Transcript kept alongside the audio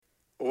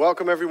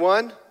Welcome,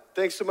 everyone.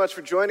 Thanks so much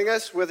for joining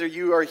us. Whether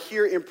you are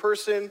here in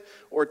person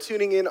or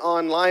tuning in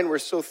online, we're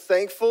so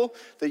thankful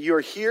that you're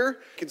here.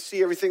 You can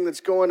see everything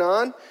that's going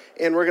on,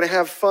 and we're going to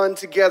have fun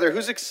together.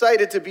 Who's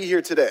excited to be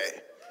here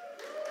today?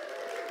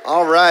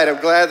 All right,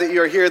 I'm glad that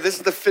you're here. This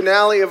is the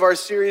finale of our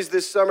series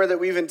this summer that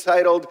we've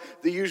entitled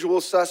The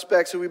Usual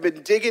Suspects. And we've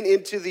been digging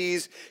into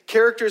these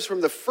characters from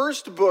the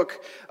first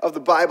book of the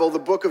Bible, the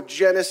book of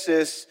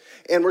Genesis.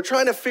 And we're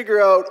trying to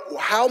figure out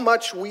how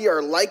much we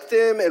are like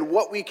them and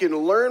what we can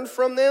learn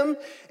from them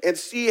and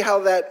see how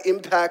that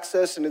impacts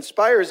us and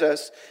inspires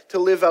us to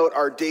live out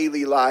our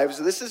daily lives.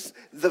 This is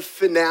the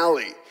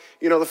finale.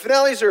 You know, the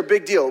finales are a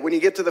big deal. When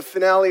you get to the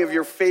finale of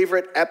your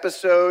favorite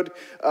episode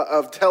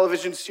of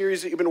television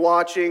series that you've been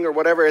watching or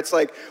whatever, it's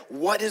like,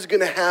 what is going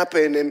to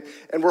happen?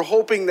 And we're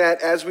hoping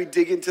that as we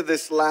dig into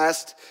this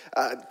last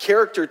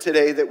character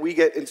today, that we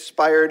get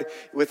inspired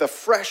with a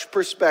fresh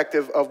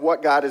perspective of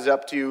what God is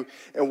up to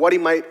and what he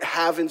might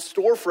have in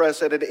store for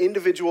us at an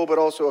individual, but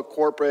also a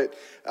corporate,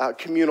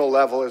 communal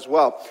level as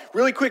well.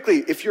 Really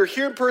quickly, if you're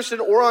here in person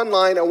or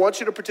online, I want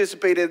you to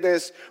participate in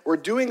this. We're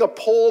doing a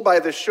poll by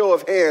the show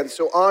of hands.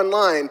 So online,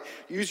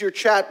 use your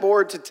chat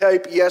board to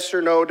type yes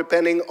or no,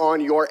 depending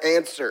on your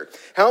answer.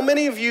 How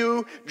many of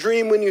you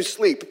dream when you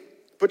sleep?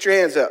 Put your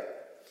hands up.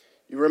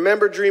 You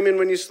remember dreaming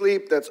when you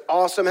sleep? That's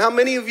awesome. How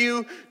many of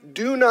you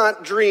do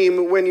not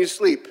dream when you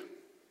sleep?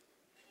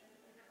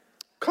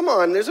 Come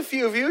on, there's a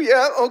few of you.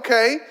 Yeah,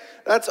 okay.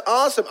 That's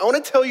awesome. I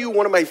want to tell you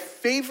one of my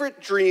favorite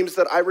dreams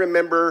that I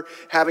remember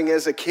having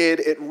as a kid.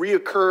 It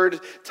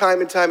reoccurred time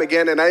and time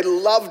again, and I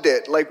loved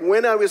it. Like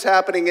when I was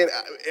happening,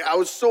 I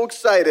was so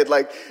excited.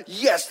 Like,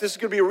 yes, this is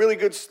going to be a really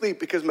good sleep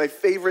because my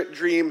favorite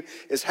dream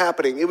is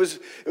happening. It was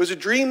a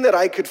dream that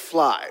I could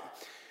fly.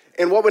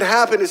 And what would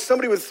happen is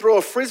somebody would throw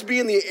a frisbee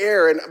in the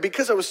air, and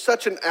because I was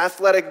such an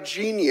athletic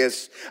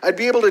genius, I'd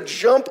be able to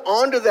jump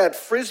onto that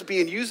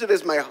frisbee and use it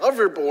as my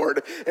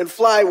hoverboard and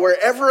fly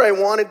wherever I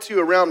wanted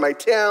to around my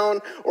town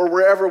or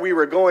wherever we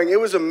were going. It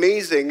was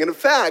amazing. And in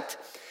fact,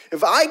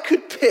 if I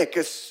could pick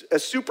a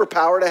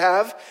superpower to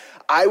have,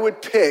 I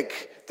would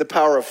pick the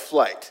power of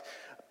flight.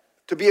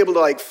 To be able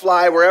to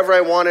fly wherever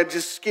I wanted,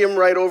 just skim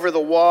right over the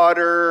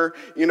water,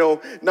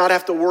 not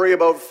have to worry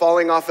about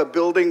falling off a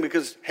building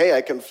because, hey,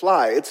 I can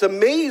fly. It's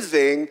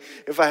amazing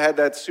if I had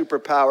that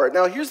superpower.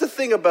 Now, here's the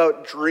thing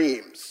about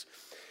dreams.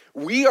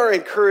 We are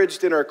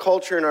encouraged in our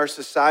culture and our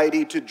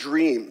society to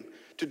dream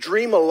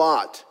a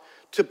lot,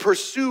 to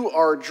pursue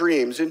our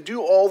dreams and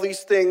do all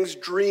these things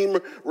dream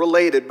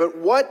related. But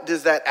what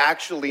does that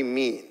actually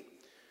mean?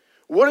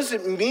 What does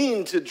it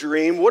mean to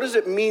dream? What does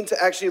it mean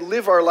to actually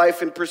live our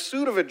life in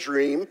pursuit of a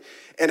dream?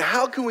 And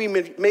how can we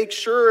make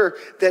sure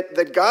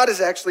that God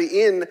is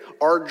actually in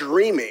our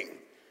dreaming?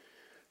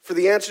 For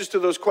the answers to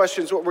those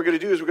questions, what we're going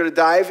to do is we're going to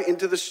dive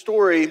into the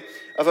story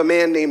of a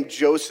man named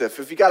Joseph.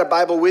 If you got a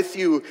Bible with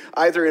you,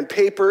 either in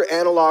paper,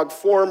 analog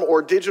form,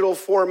 or digital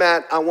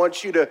format, I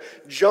want you to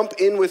jump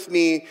in with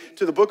me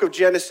to the book of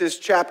Genesis,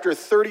 chapter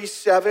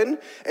 37,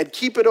 and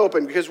keep it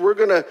open because we're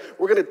gonna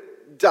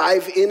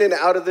dive in and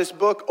out of this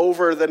book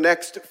over the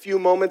next few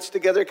moments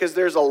together because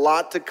there's a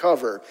lot to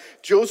cover.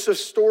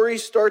 Joseph's story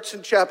starts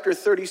in chapter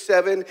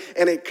 37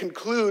 and it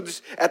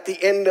concludes at the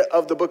end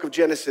of the book of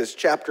Genesis,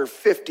 chapter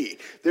 50.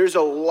 There's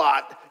a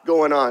lot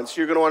going on, so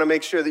you're going to want to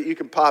make sure that you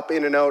can pop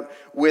in and out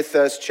with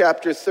us.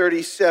 Chapter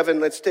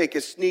 37, let's take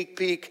a sneak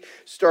peek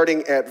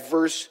starting at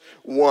verse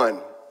 1.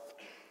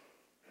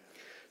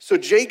 So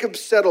Jacob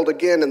settled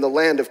again in the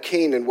land of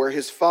Canaan where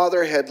his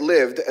father had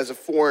lived as a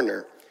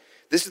foreigner.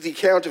 This is the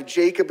account of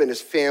Jacob and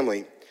his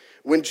family.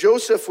 When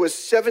Joseph was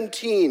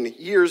 17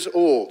 years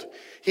old,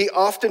 he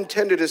often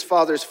tended his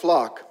father's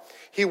flock.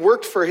 He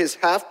worked for his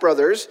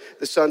half-brothers,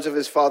 the sons of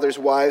his father's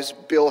wives,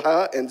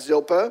 Bilhah and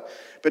Zilpah.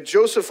 But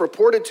Joseph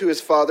reported to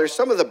his father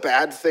some of the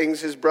bad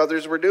things his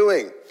brothers were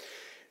doing.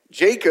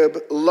 Jacob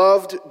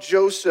loved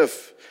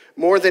Joseph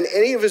more than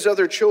any of his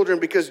other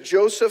children because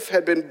Joseph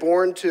had been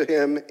born to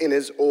him in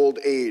his old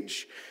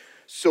age.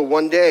 So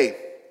one day,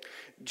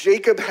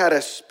 Jacob had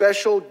a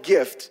special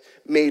gift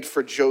made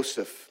for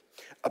Joseph,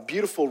 a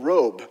beautiful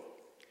robe.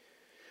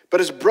 But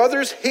his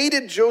brothers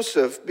hated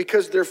Joseph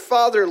because their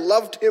father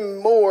loved him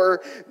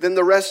more than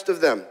the rest of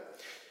them.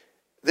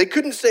 They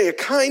couldn't say a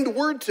kind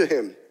word to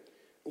him.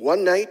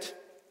 One night,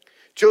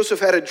 Joseph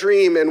had a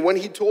dream, and when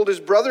he told his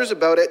brothers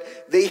about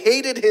it, they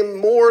hated him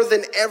more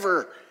than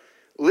ever.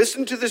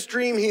 Listen to this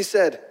dream, he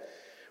said.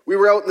 We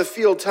were out in the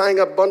field tying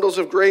up bundles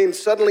of grain.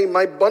 Suddenly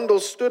my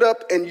bundles stood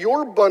up and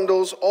your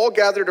bundles all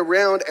gathered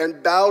around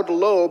and bowed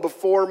low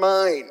before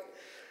mine.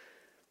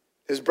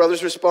 His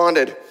brothers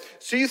responded,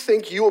 so you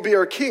think you will be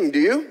our king, do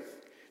you?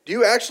 Do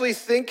you actually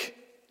think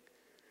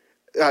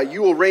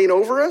you will reign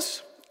over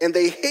us? And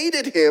they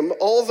hated him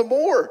all the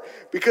more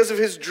because of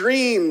his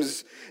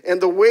dreams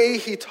and the way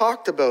he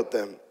talked about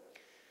them.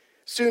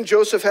 Soon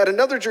Joseph had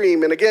another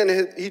dream, and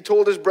again he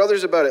told his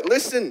brothers about it.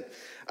 Listen,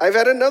 I've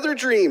had another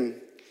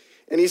dream.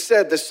 And he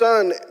said, the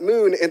sun,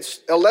 moon, and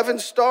 11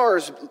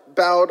 stars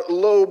bowed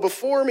low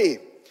before me.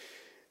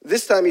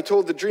 This time he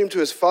told the dream to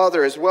his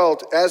father as well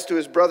as to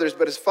his brothers,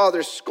 but his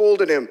father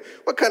scolded him.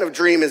 "What kind of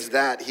dream is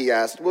that?" he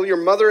asked. "Will your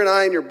mother and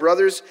I and your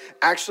brothers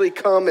actually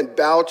come and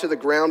bow to the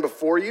ground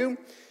before you?"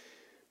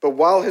 But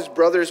while his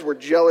brothers were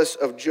jealous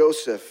of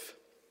Joseph,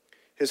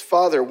 his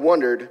father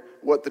wondered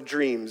what the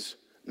dreams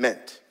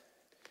meant.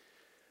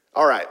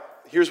 All right,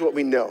 here's what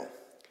we know.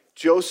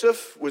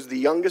 Joseph was the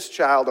youngest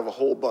child of a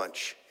whole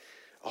bunch,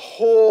 a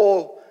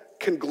whole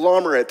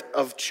conglomerate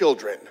of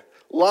children.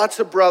 Lots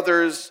of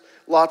brothers,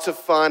 lots of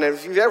fun. And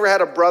if you've ever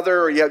had a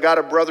brother or you got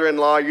a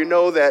brother-in-law, you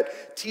know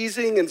that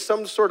teasing and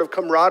some sort of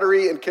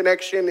camaraderie and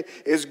connection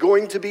is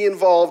going to be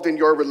involved in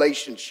your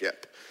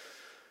relationship.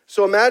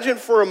 So imagine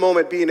for a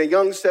moment being a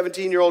young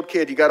 17-year-old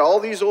kid. You got all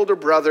these older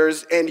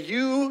brothers, and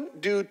you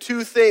do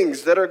two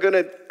things that are going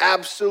to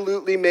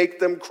absolutely make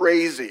them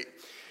crazy.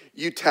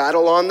 You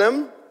tattle on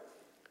them,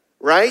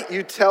 right?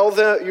 You tell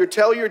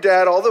your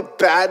dad all the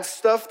bad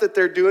stuff that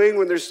they're doing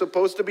when they're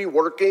supposed to be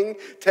working,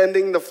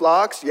 tending the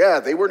flocks. Yeah,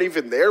 they weren't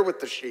even there with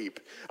the sheep.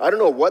 I don't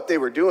know what they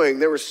were doing.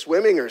 They were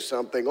swimming or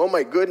something. Oh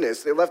my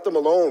goodness, they left them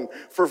alone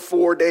for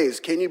 4 days.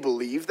 Can you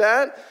believe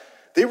that?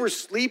 They were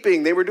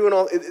sleeping. They were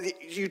doing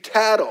you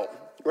tattle,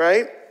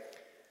 right?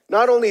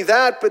 Not only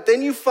that, but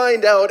then you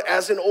find out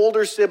as an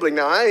older sibling.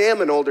 Now, I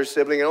am an older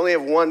sibling. I only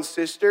have one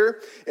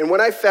sister. And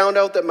when I found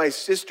out that my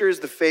sister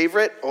is the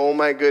favorite, oh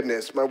my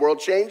goodness, my world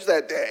changed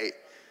that day.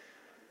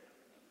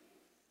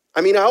 I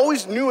mean, I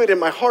always knew it in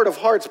my heart of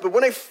hearts, but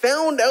when I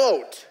found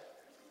out,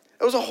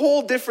 it was a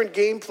whole different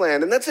game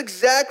plan. And that's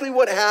exactly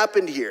what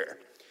happened here.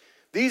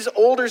 These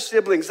older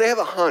siblings, they have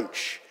a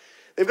hunch.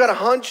 They've got a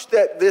hunch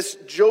that this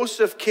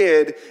Joseph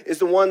kid is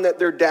the one that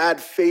their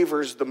dad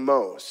favors the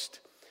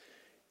most.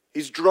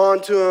 He's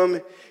drawn to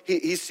him.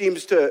 He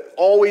seems to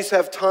always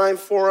have time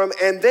for him.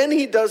 And then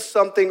he does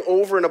something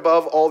over and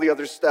above all the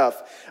other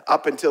stuff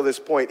up until this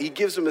point. He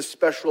gives him a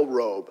special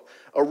robe,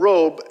 a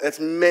robe that's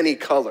many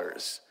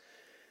colors.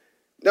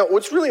 Now,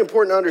 what's really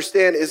important to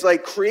understand is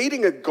like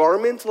creating a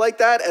garment like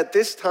that at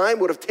this time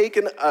would have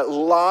taken a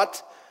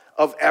lot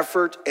of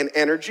effort and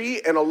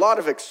energy and a lot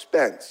of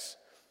expense.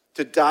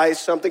 To dye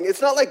something.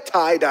 It's not like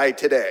tie-dye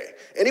today.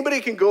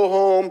 Anybody can go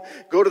home,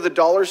 go to the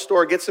dollar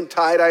store, get some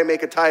tie-dye,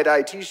 make a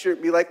tie-dye t-shirt,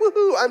 and be like,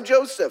 woohoo, I'm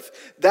Joseph.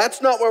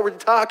 That's not what we're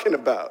talking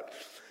about.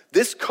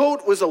 This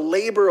coat was a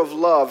labor of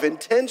love,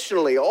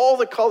 intentionally, all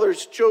the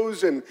colors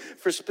chosen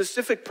for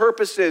specific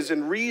purposes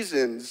and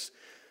reasons.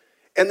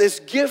 And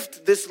this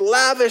gift, this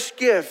lavish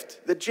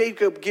gift that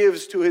Jacob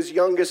gives to his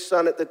youngest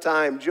son at the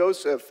time,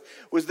 Joseph,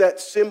 was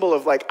that symbol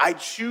of like, I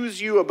choose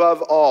you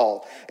above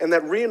all. And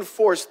that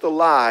reinforced the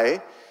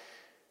lie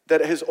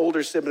that his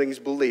older siblings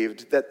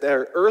believed, that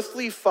their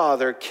earthly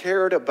father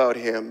cared about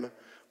him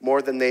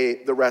more than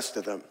the rest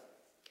of them.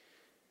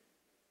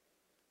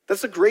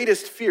 That's the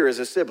greatest fear as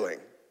a sibling,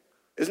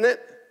 isn't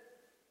it?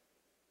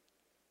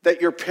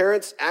 That your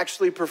parents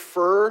actually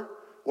prefer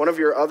one of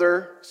your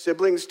other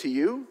siblings to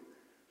you?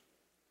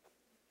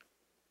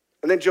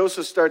 And then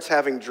Joseph starts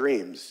having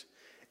dreams.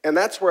 And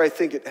that's where I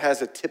think it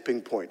has a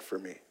tipping point for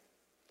me.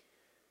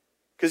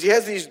 Because he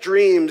has these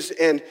dreams,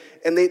 and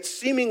they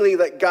seemingly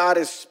that God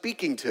is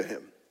speaking to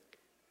him.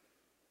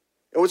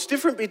 And what's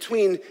different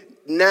between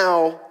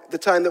now, the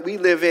time that we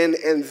live in,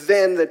 and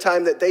then the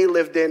time that they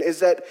lived in, is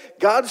that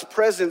God's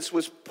presence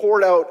was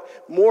poured out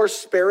more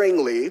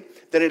sparingly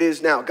than it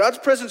is now. God's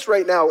presence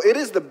right now, it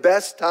is the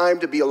best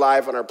time to be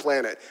alive on our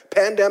planet,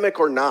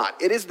 pandemic or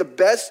not. It is the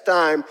best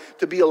time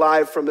to be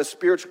alive from a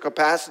spiritual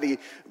capacity,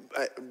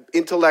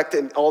 intellect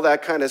and all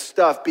that kind of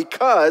stuff,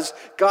 because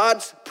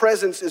God's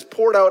presence is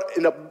poured out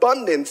in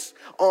abundance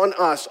on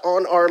us,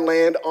 on our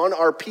land, on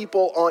our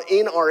people,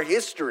 in our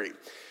history.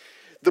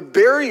 The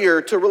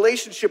barrier to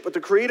relationship with the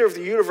creator of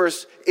the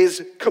universe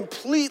is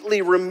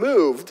completely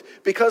removed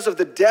because of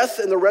the death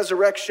and the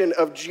resurrection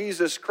of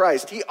Jesus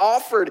Christ. He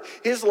offered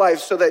his life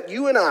so that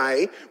you and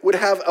I would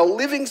have a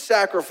living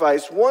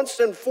sacrifice once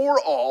and for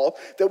all,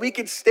 that we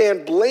could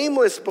stand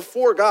blameless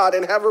before God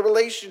and have a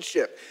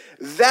relationship.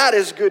 That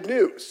is good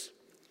news.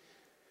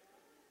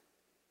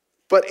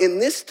 But in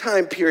this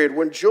time period,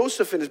 when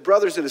Joseph and his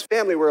brothers and his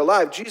family were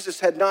alive,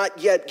 Jesus had not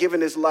yet given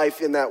his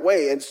life in that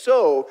way. And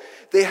so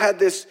they had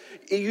this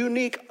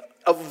unique,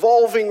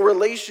 evolving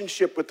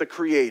relationship with the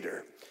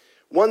Creator,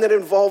 one that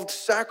involved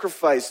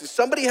sacrifice.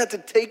 Somebody had to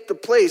take the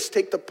place,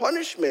 take the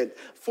punishment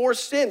for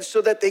sin so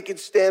that they could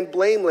stand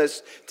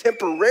blameless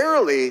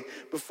temporarily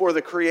before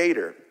the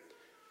Creator.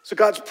 So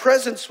God's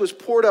presence was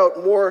poured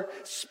out more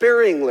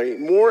sparingly,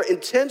 more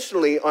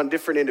intentionally on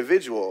different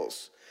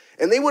individuals.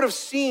 And they would have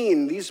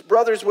seen, these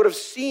brothers would have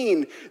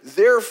seen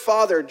their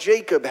father,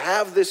 Jacob,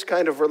 have this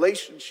kind of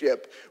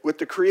relationship with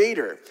the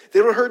Creator.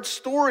 They would have heard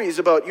stories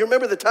about, you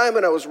remember the time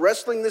when I was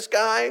wrestling this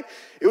guy?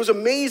 It was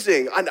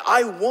amazing, and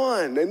I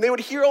won. And they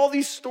would hear all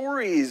these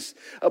stories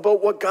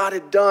about what God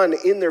had done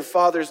in their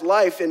father's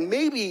life. And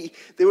maybe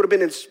they would have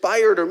been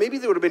inspired, or maybe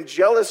they would have been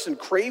jealous and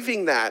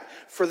craving that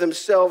for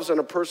themselves on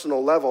a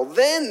personal level.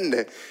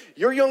 Then,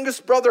 your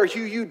youngest brother,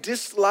 who you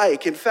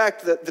dislike, in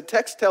fact, the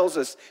text tells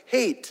us,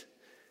 hate,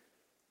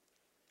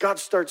 God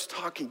starts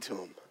talking to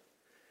him,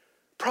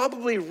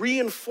 probably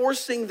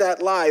reinforcing that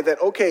lie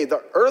that, okay,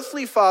 the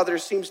earthly father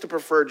seems to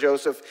prefer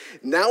Joseph.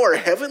 Now our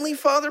heavenly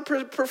father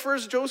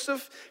prefers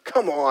Joseph?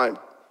 Come on,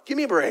 give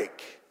me a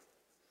break.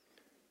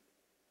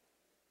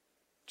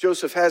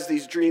 Joseph has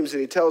these dreams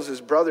and he tells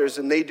his brothers,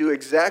 and they do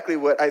exactly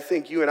what I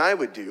think you and I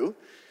would do.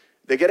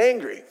 They get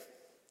angry.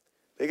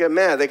 They get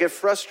mad. They get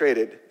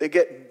frustrated. They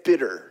get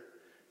bitter.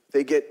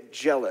 They get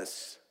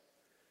jealous.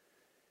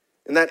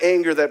 And that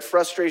anger, that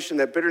frustration,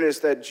 that bitterness,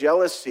 that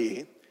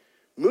jealousy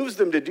moves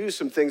them to do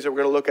some things that we're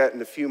going to look at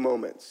in a few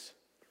moments.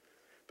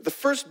 But the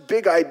first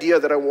big idea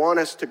that I want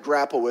us to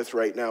grapple with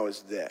right now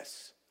is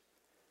this.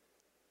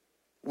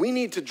 We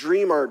need to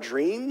dream our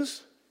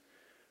dreams,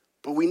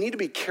 but we need to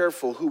be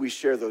careful who we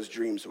share those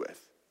dreams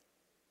with.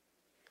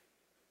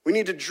 We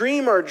need to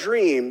dream our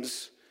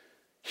dreams,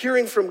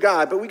 hearing from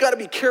God, but we got to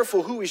be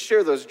careful who we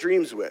share those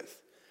dreams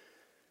with.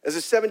 As a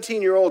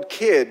 17-year-old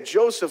kid,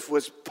 Joseph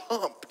was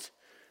pumped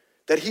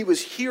that he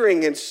was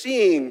hearing and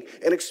seeing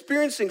and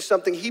experiencing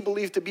something he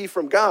believed to be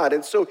from God.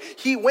 And so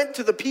he went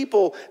to the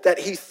people that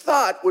he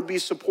thought would be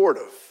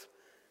supportive.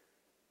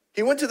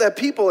 He went to that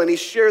people and he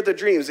shared the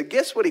dreams. And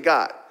guess what he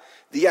got?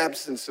 The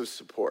absence of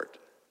support.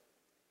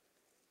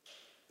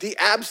 The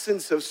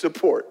absence of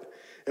support.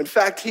 In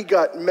fact, he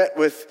got met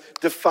with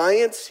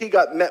defiance. He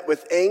got met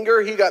with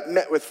anger. He got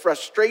met with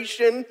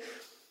frustration.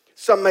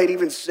 Some might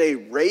even say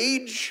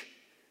rage.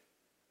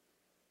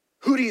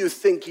 Who do you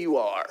think you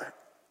are?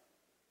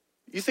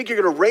 You think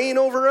you're going to reign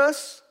over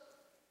us?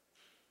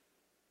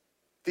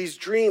 These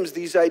dreams,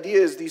 these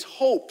ideas, these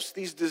hopes,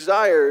 these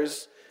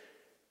desires,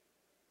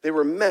 they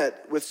were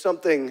met with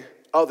something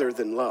other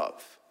than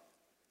love.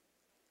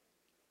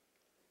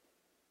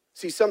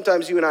 See,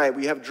 sometimes you and I,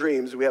 we have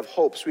dreams, we have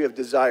hopes, we have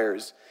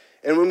desires.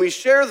 And when we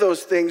share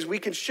those things, we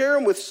can share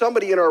them with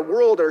somebody in our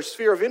world, our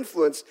sphere of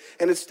influence,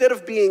 and instead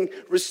of being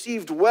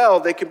received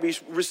well, they can be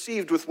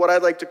received with what I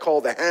like to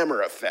call the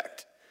hammer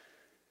effect.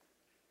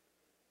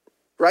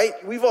 Right?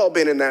 We've all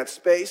been in that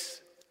space.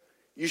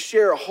 You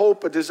share a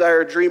hope, a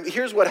desire, a dream.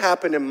 Here's what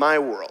happened in my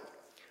world.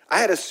 I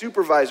had a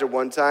supervisor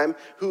one time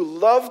who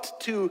loved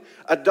to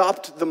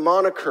adopt the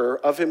moniker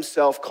of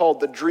himself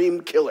called the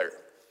Dream Killer.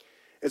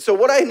 And so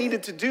what I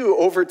needed to do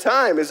over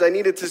time is I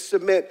needed to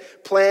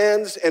submit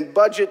plans and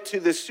budget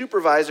to this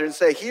supervisor and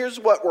say, here's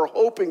what we're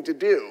hoping to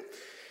do.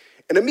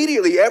 And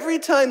immediately, every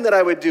time that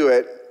I would do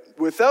it,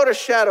 without a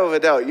shadow of a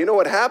doubt, you know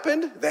what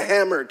happened? The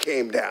hammer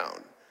came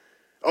down.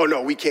 Oh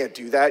no, we can't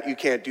do that, you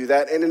can't do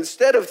that. And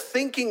instead of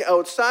thinking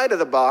outside of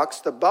the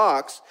box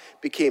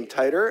became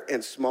tighter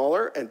and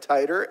smaller and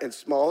tighter and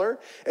smaller.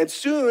 And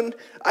soon,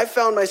 I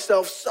found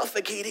myself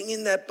suffocating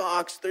in that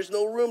box. There's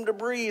no room to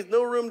breathe,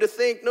 no room to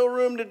think, no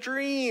room to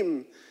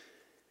dream.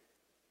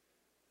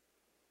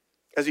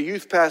 As a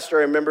youth pastor,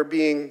 I remember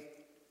being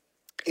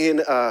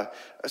in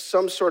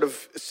some sort of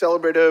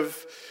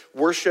celebrative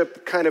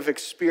worship kind of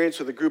experience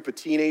with a group of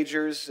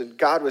teenagers, and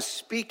God was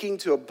speaking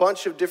to a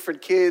bunch of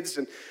different kids,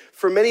 and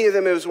for many of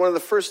them, it was one of the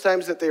first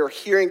times that they were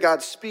hearing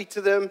God speak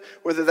to them,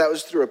 whether that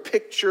was through a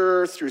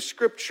picture, through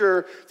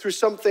scripture, through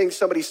something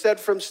somebody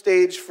said from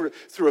stage,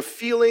 through a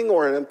feeling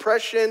or an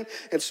impression.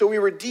 And so we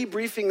were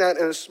debriefing that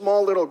in a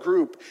small little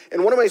group.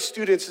 And one of my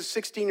students,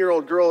 a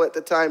 16-year-old girl at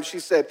the time, she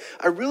said,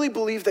 I really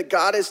believe that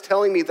God is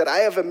telling me that I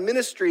have a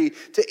ministry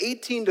to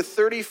 18 to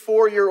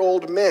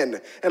 34-year-old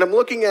men. And I'm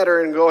looking at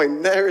her and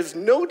going, there is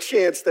no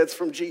chance that's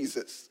from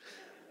Jesus.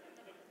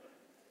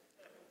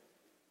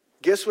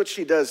 Guess what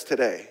she does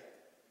today?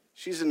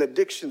 She's an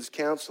addictions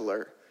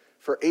counselor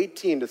for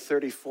 18 to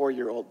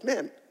 34-year-old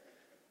men.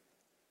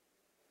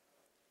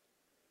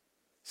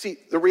 See,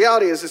 the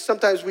reality is that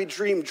sometimes we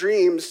dream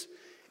dreams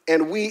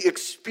and we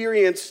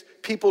experience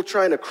people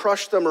trying to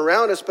crush them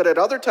around us, but at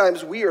other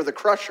times we are the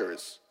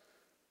crushers.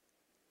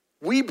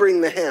 We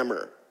bring the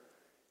hammer.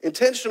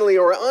 Intentionally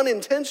or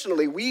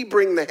unintentionally, we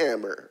bring the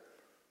hammer.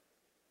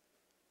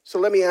 So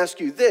let me ask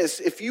you this.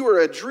 If you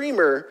are a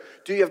dreamer,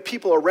 do you have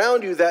people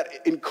around you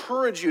that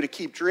encourage you to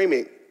keep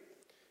dreaming?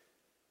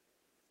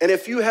 And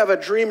if you have a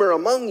dreamer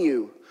among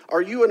you,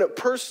 are you a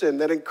person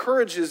that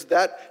encourages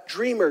that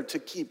dreamer to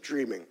keep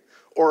dreaming?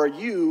 Or are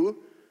you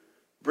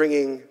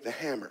bringing the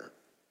hammer?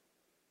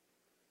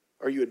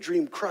 Are you a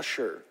dream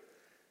crusher,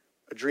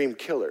 a dream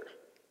killer?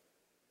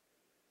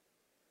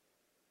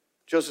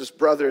 Joseph's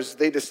brothers,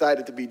 they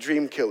decided to be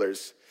dream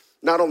killers.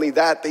 Not only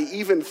that, they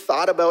even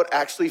thought about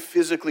actually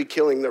physically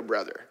killing their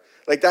brother.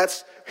 Like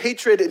that's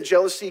hatred and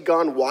jealousy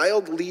gone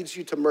wild leads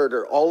you to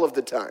murder all of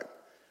the time.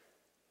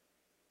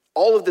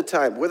 All of the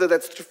time, whether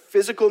that's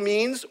physical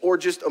means or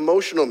just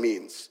emotional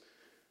means.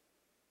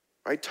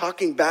 Right?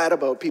 Talking bad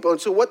about people. And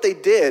so what they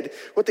did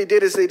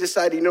is they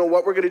decided, you know,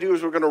 what we're going to do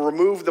is we're going to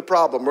remove the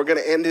problem. We're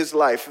going to end his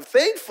life.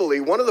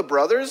 Thankfully, one of the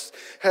brothers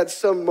had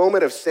some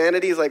moment of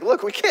sanity. He's like,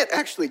 look, we can't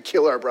actually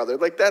kill our brother.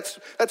 Like, that's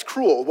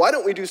cruel. Why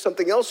don't we do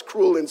something else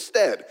cruel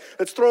instead?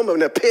 Let's throw him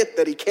in a pit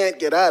that he can't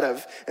get out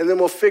of, and then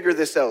we'll figure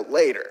this out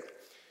later.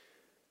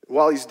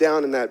 While he's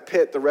down in that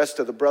pit, the rest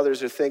of the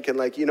brothers are thinking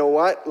like, you know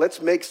what?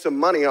 Let's make some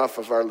money off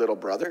of our little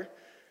brother.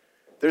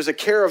 There's a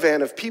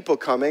caravan of people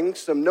coming,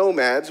 some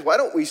nomads. Why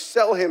don't we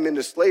sell him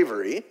into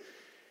slavery?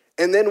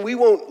 And then we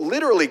won't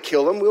literally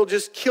kill him. We'll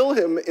just kill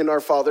him in our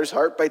father's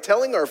heart by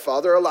telling our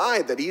father a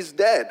lie that he's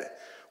dead.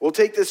 We'll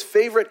take this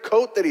favorite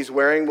coat that he's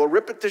wearing, we'll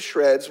rip it to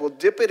shreds, we'll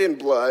dip it in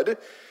blood,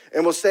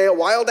 and we'll say a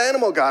wild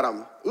animal got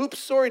him. Oops,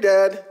 sorry,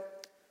 Dad.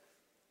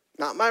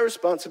 Not my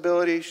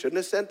responsibility. Shouldn't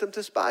have sent them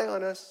to spy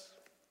on us.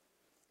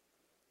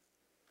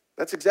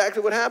 That's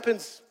exactly what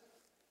happens.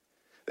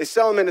 They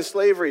sell him into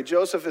slavery.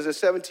 Joseph is a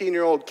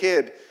 17-year-old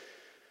kid,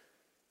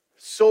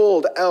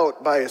 sold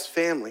out by his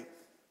family,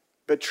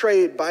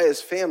 betrayed by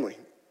his family.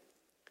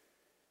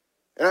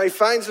 And now he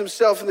finds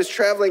himself in this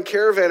traveling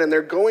caravan, and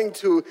they're going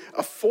to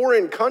a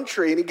foreign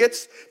country. And he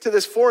gets to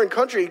this foreign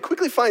country. He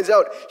quickly finds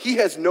out he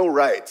has no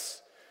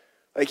rights.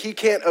 Like, he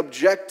can't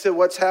object to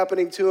what's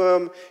happening to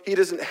him. He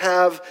doesn't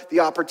have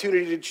the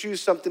opportunity to choose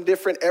something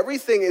different.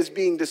 Everything is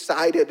being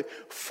decided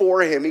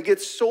for him. He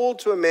gets sold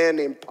to a man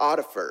named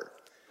Potiphar.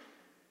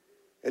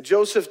 And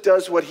Joseph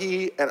does what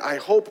he, and I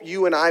hope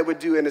you and I would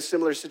do in a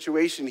similar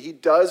situation. He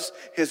does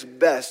his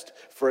best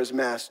for his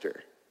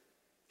master.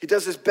 He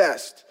does his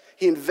best.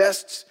 He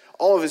invests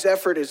all of his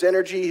effort, his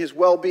energy, his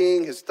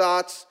well-being, his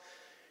thoughts,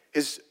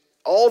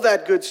 all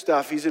that good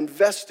stuff. He's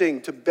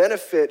investing to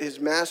benefit his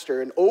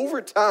master. And over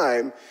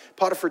time,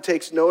 Potiphar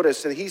takes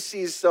notice, and he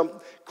sees some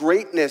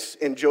greatness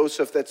in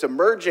Joseph that's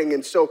emerging.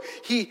 And so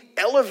he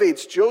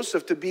elevates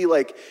Joseph to be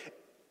like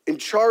in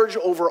charge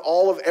over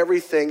all of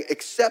everything,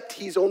 except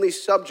he's only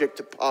subject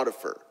to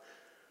Potiphar.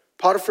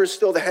 Potiphar is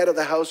still the head of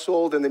the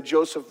household, and then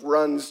Joseph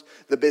runs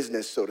the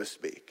business, so to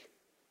speak.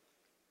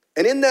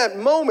 And in that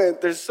moment,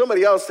 there's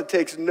somebody else that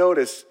takes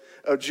notice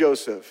of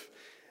Joseph,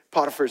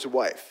 Potiphar's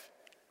wife.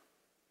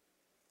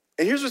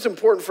 And here's what's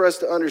important for us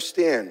to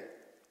understand.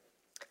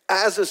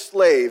 As a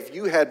slave,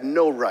 you had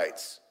no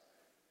rights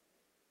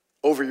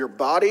over your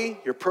body,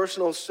 your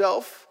personal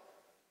self,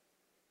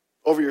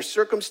 over your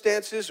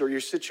circumstances or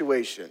your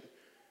situation.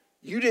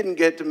 You didn't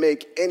get to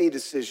make any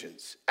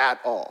decisions at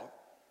all.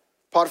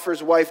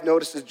 Potiphar's wife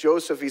notices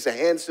Joseph, he's a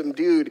handsome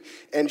dude,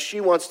 and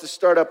she wants to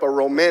start up a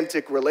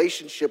romantic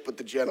relationship with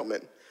the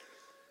gentleman.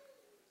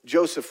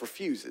 Joseph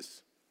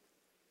refuses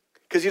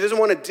because he doesn't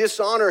want to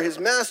dishonor his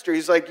master.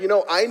 He's like,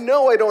 I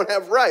know I don't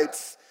have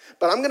rights,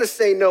 but I'm going to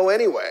say no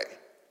anyway.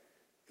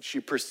 She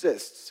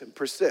persists and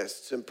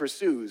persists and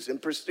pursues and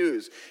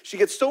pursues. She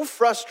gets so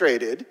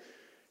frustrated,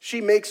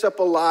 she makes up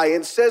a lie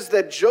and says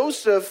that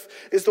Joseph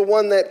is the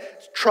one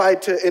that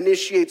tried to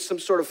initiate some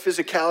sort of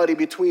physicality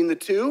between the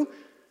two.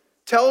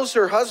 Tells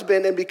her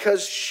husband, and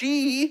because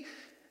she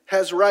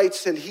has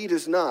rights and he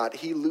does not,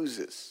 he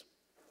loses.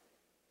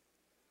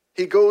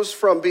 He goes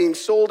from being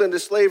sold into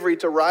slavery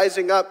to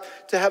rising up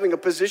to having a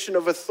position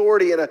of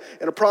authority in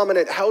a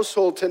prominent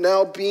household to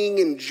now being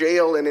in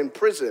jail and in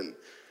prison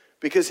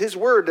because his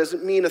word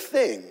doesn't mean a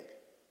thing.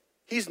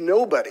 He's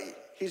nobody.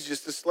 He's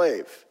just a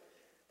slave.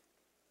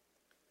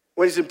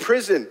 When he's in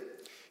prison,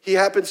 he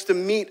happens to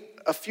meet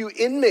a few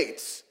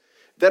inmates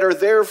that are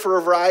there for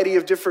a variety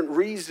of different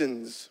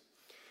reasons.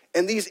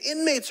 And these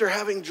inmates are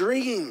having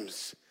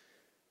dreams.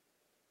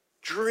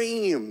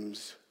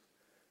 Dreams.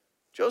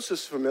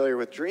 Joseph's familiar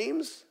with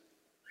dreams.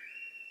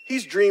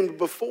 He's dreamed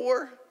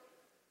before.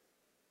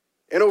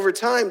 And over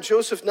time,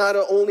 Joseph not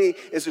only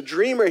is a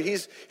dreamer,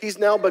 he's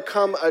now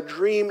become a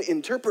dream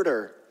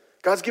interpreter.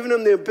 God's given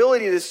him the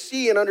ability to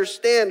see and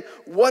understand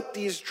what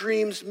these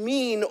dreams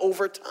mean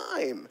over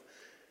time.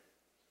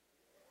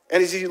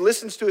 And as he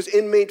listens to his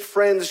inmate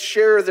friends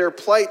share their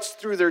plights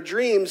through their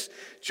dreams,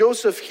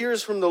 Joseph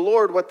hears from the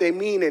Lord what they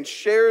mean and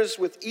shares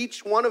with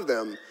each one of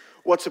them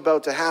what's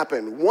about to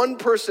happen. One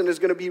person is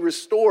going to be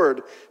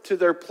restored to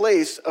their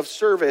place of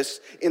service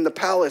in the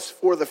palace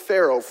for the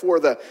Pharaoh, for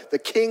the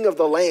king of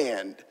the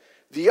land.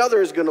 The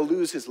other is going to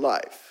lose his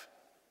life.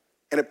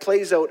 And it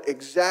plays out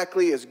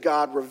exactly as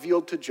God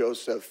revealed to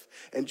Joseph,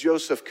 and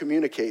Joseph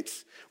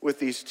communicates with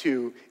these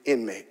two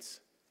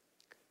inmates.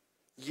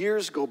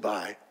 Years go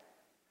by.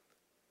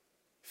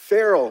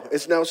 Pharaoh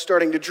is now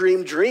starting to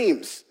dream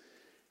dreams,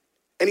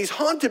 and he's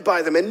haunted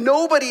by them, and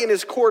nobody in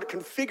his court can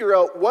figure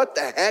out what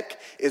the heck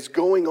is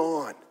going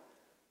on.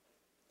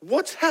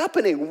 What's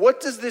happening?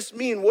 What does this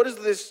mean? What does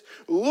this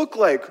look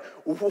like?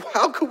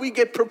 How could we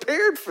get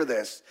prepared for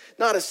this?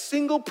 Not a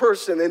single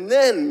person. And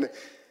then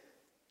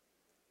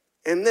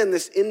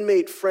this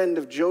inmate friend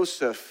of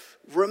Joseph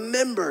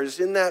remembers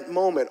in that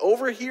moment,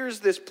 overhears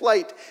this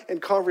plight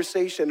and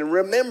conversation, and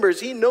remembers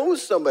he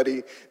knows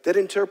somebody that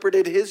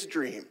interpreted his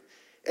dream.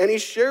 And he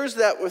shares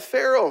that with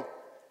Pharaoh.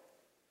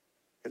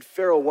 And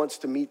Pharaoh wants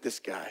to meet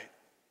this guy.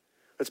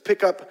 Let's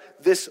pick up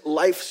this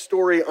life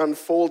story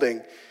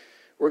unfolding.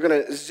 We're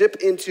going to zip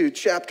into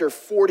chapter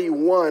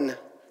 41,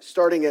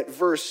 starting at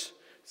verse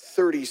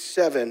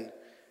 37.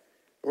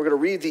 We're going to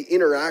read the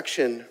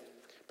interaction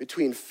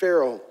between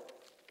Pharaoh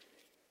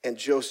and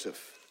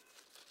Joseph.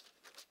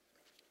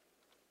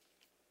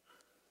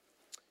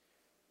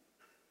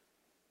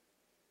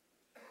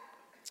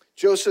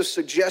 Joseph's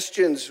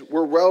suggestions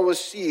were well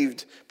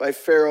received by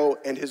Pharaoh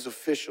and his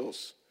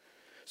officials.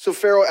 So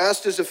Pharaoh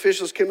asked his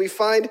officials, "Can we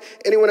find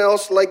anyone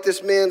else like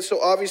this man so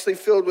obviously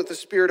filled with the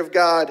Spirit of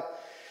God?"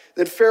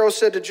 Then Pharaoh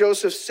said to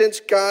Joseph,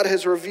 since God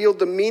has revealed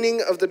the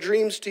meaning of the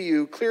dreams to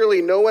you,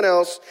 clearly no one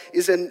else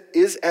is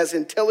as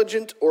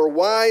intelligent or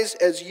wise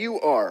as you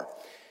are.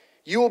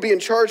 You will be in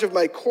charge of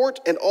my court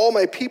and all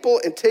my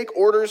people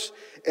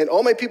and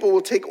all my people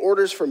will take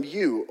orders from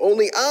you.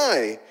 Only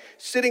I,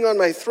 sitting on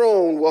my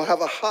throne, will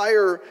have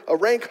a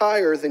rank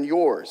higher than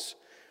yours.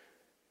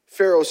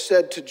 Pharaoh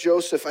said to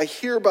Joseph, I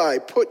hereby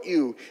put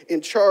you in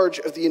charge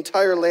of the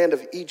entire land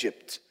of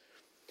Egypt.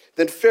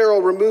 Then Pharaoh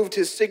removed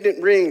his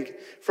signet ring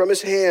from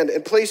his hand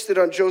and placed it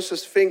on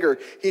Joseph's finger.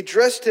 He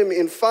dressed him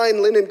in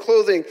fine linen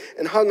clothing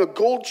and hung a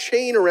gold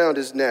chain around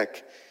his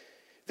neck.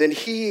 Then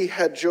he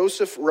had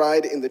Joseph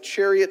ride in the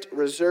chariot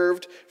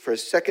reserved for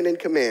his second in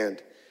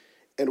command.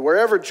 And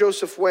wherever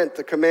Joseph went,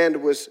 the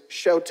command was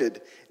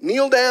shouted,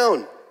 kneel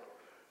down.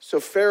 So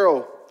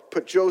Pharaoh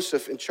put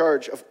Joseph in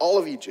charge of all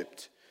of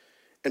Egypt.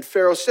 And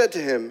Pharaoh said to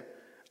him,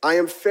 I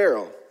am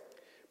Pharaoh,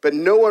 but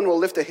no one will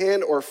lift a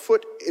hand or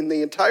foot in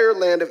the entire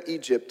land of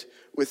Egypt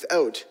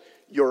without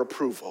your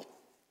approval.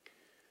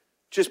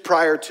 Just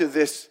prior to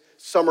this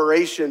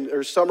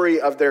summary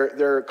of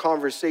their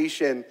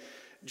conversation,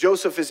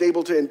 Joseph is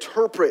able to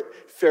interpret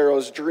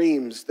Pharaoh's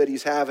dreams that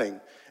he's having.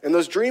 And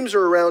those dreams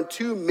are around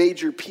two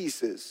major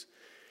pieces.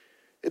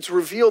 It's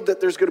revealed that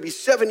there's going to be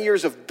 7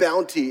 years of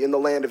bounty in the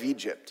land of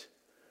Egypt.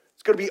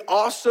 It's going to be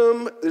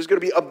awesome. There's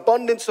going to be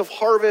abundance of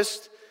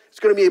harvest. It's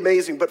going to be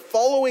amazing. But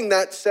following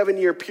that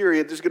 7-year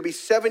period, there's going to be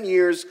 7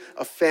 years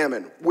of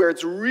famine where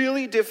it's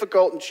really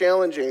difficult and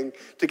challenging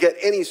to get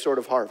any sort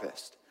of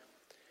harvest.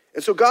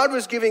 And so God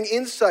was giving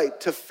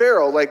insight to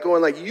Pharaoh,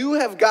 you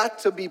have got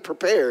to be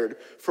prepared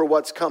for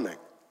what's coming.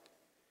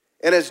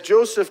 And as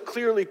Joseph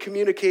clearly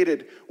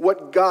communicated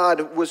what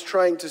God was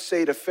trying to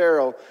say to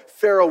Pharaoh,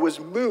 Pharaoh was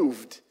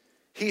moved.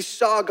 He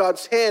saw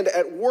God's hand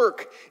at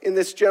work in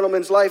this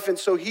gentleman's life, and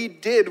so he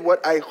did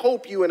what I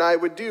hope you and I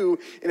would do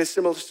in a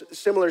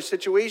similar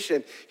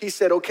situation. He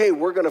said, okay,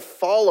 we're going to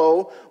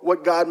follow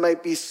what God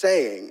might be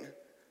saying.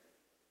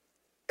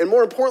 And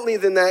more importantly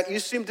than that, you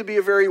seem to be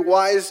a very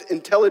wise,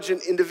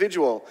 intelligent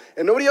individual.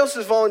 And nobody else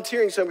is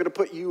volunteering, so I'm going to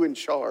put you in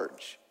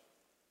charge.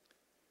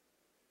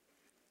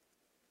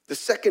 The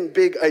second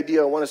big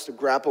idea I want us to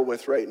grapple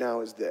with right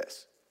now is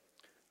this.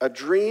 A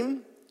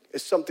dream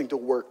is something to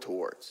work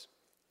towards.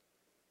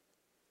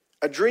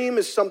 A dream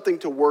is something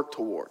to work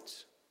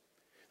towards.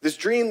 This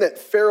dream that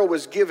Pharaoh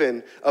was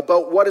given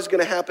about what is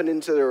going to happen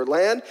into their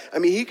land,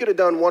 he could have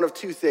done one of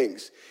two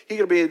things. He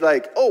could be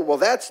like, oh, well,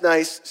 that's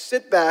nice.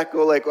 Sit back,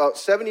 go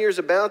 7 years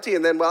of bounty,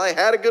 and then, well, I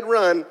had a good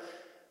run.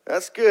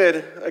 That's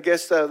good. I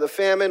guess the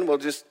famine will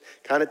just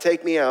kind of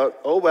take me out.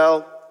 Oh,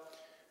 well,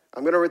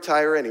 I'm going to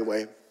retire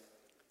anyway.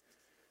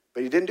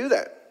 But he didn't do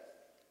that.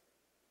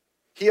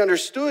 He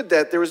understood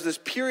that there was this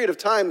period of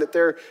time that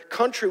their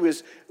country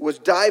was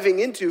diving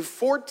into,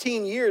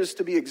 14 years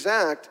to be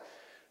exact,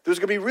 that was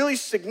going to be really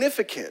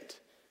significant.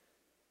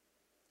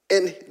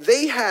 And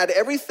they had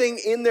everything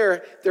in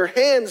their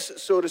hands,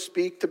 so to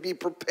speak, to be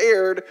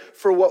prepared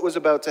for what was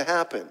about to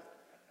happen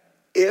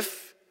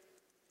if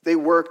they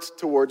worked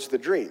towards the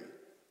dream.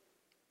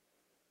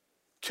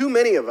 Too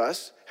many of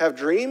us have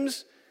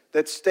dreams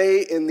that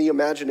stay in the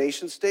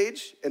imagination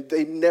stage and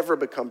they never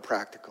become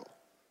practical.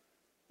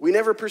 We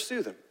never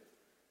pursue them.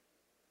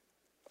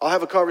 I'll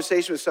have a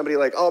conversation with somebody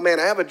like, oh man,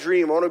 I have a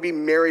dream. I want to be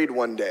married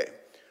one day.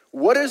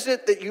 What is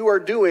it that you are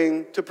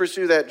doing to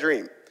pursue that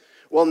dream?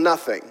 Well,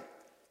 nothing.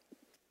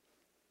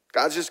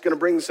 God's just going to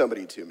bring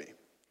somebody to me.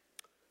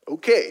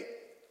 Okay,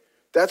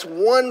 that's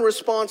one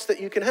response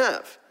that you can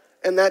have,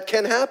 and that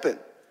can happen.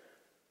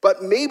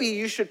 But maybe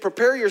you should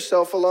prepare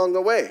yourself along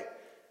the way.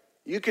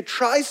 You could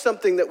try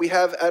something that we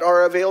have at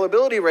our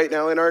availability right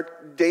now in our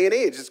day and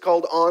age. It's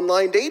called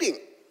online dating.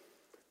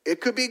 It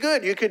could be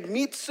good. You could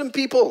meet some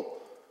people,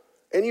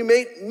 and you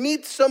may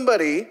meet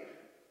somebody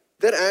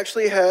that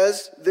actually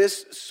has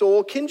this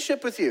soul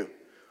kinship with you.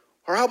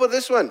 Or how about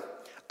this one?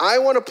 I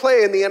want to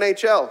play in the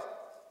NHL.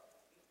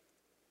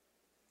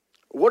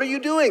 What are you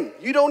doing?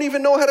 You don't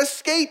even know how to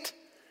skate.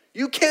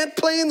 You can't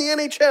play in the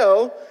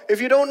NHL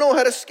if you don't know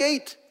how to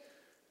skate.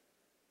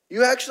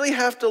 You actually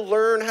have to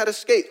learn how to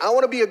skate. I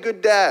want to be a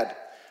good dad.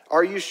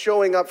 Are you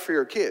showing up for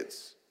your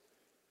kids?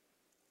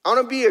 I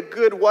want to be a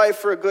good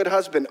wife or a good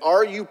husband.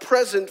 Are you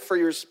present for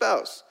your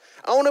spouse?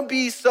 I want to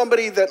be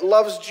somebody that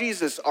loves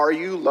Jesus. Are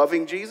you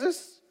loving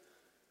Jesus?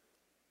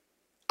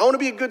 I want to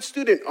be a good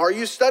student. Are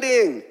you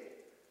studying?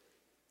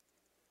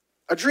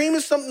 A dream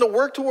is something to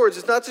work towards.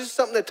 It's not just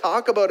something to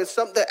talk about. It's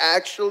something to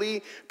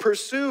actually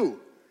pursue.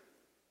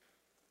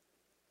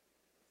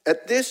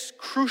 At this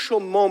crucial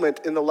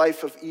moment in the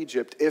life of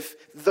Egypt,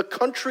 if the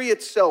country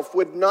itself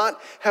would not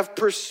have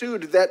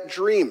pursued that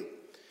dream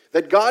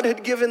that God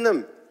had given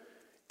them,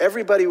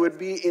 everybody would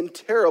be in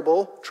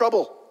terrible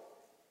trouble.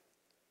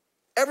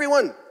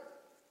 Everyone.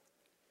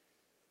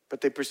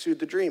 But they pursued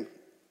the dream.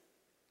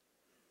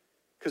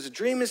 Because a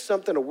dream is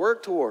something to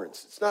work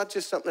towards. It's not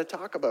just something to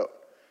talk about.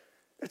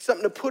 It's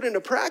something to put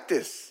into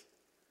practice.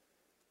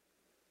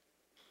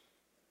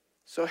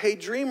 So, hey,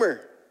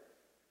 dreamer,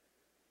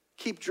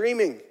 keep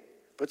dreaming,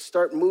 but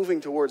start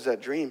moving towards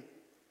that dream.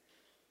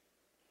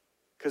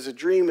 Because a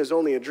dream is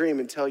only a dream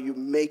until you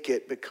make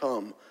it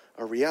become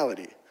a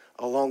reality,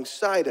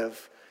 alongside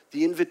of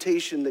the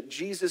invitation that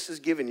Jesus has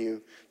given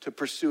you to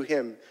pursue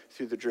him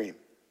through the dream.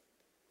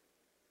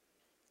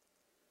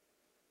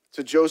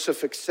 So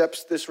Joseph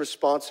accepts this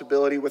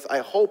responsibility with, I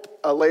hope,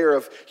 a layer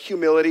of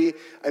humility.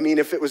 I mean,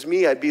 if it was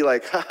me, I'd be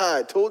like, haha,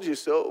 I told you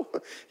so.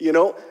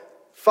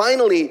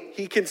 Finally,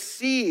 he can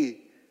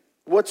see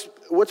what's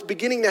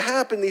beginning to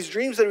happen. These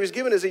dreams that he was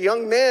given as a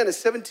young man, a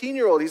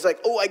 17-year-old. He's like,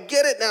 oh, I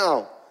get it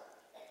now.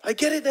 I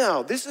get it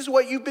now. This is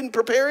what you've been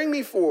preparing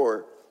me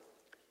for.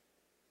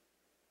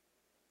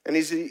 And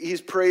he's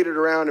paraded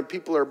around and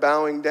people are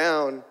bowing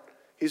down.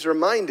 He's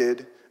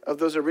reminded of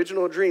those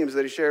original dreams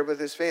that he shared with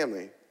his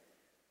family.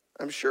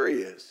 I'm sure he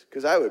is,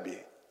 because I would be.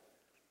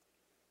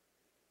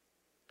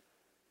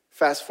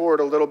 Fast forward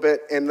a little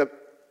bit, and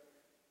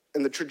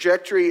the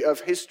trajectory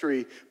of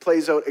history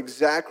plays out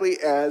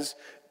exactly as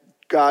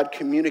God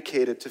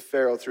communicated to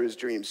Pharaoh through his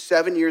dreams.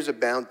 7 years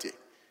of bounty.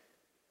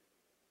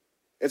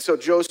 And so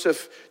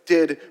Joseph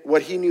did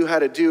what he knew how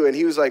to do, and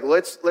he was like,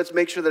 let's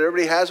make sure that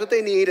everybody has what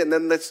they need, and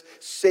then let's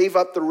save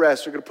up the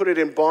rest. We're going to put it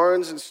in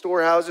barns and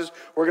storehouses.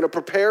 We're going to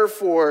prepare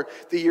for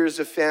the years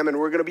of famine.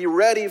 We're going to be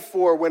ready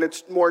for when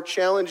it's more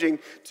challenging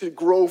to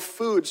grow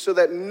food so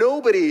that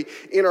nobody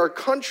in our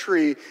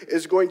country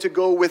is going to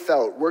go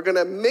without. We're going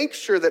to make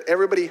sure that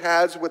everybody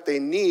has what they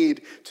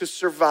need to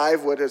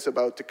survive what is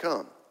about to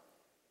come.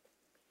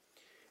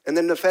 And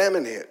then the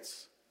famine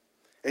hits.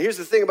 And here's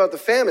the thing about the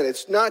famine.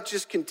 It's not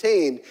just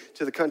contained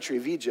to the country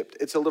of Egypt.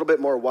 It's a little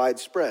bit more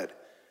widespread.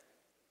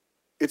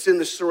 It's in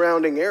the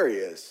surrounding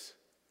areas.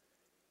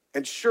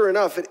 And sure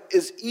enough, it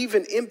is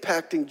even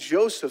impacting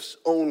Joseph's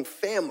own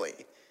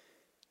family.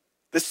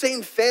 The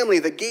same family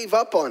that gave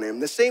up on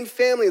him, the same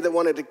family that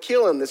wanted to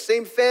kill him, the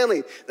same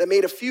family that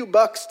made a few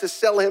bucks to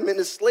sell him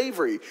into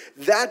slavery.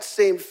 That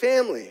same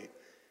family.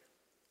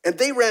 And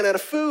they ran out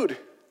of food.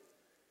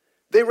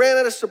 They ran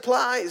out of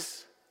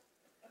supplies.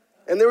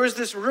 And there was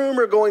this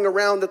rumor going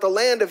around that the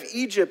land of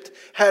Egypt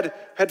had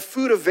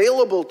food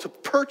available to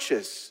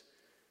purchase.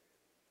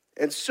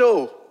 And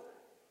so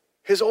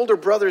his older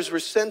brothers were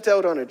sent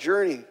out on a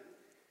journey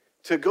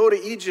to go to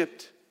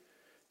Egypt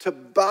to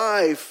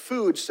buy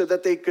food so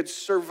that they could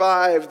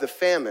survive the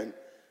famine.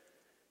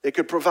 They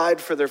could provide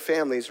for their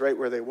families right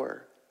where they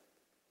were.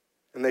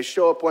 And they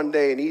show up one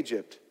day in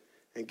Egypt,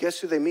 and guess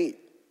who they meet?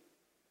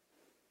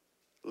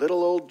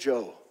 Little old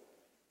Joe.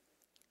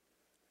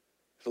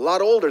 He's a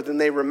lot older than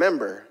they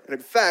remember. And in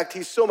fact,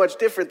 he's so much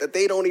different that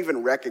they don't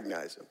even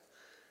recognize him.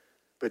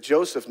 But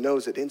Joseph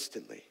knows it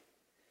instantly.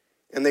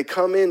 And they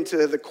come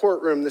into the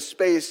courtroom, the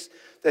space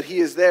that he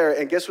is there,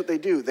 and guess what they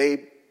do?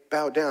 They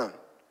bow down.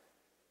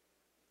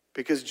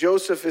 Because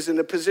Joseph is in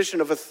a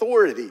position of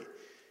authority.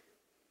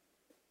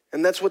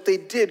 And that's what they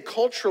did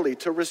culturally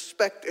to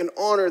respect and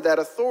honor that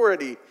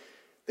authority.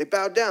 They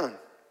bowed down.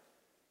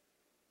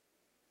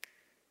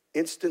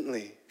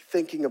 Instantly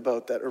thinking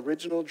about that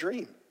original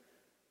dream.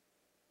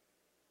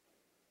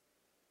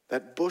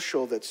 That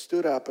bushel that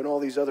stood up and all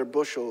these other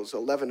bushels,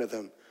 11 of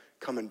them,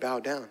 come and bow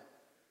down.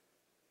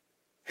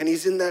 And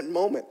he's in that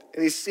moment,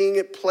 and he's seeing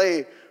it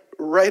play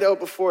right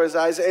out before his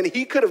eyes, and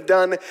he could have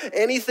done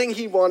anything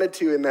he wanted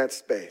to in that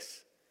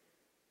space.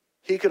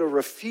 He could have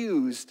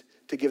refused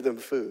to give them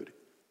food.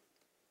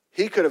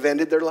 He could have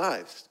ended their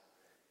lives.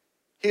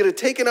 He could have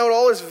taken out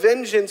all his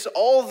vengeance,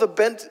 all the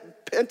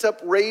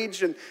pent-up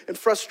rage and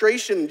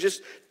frustration, and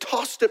just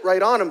tossed it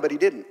right on him, but he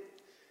didn't.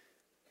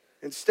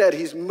 Instead,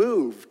 he's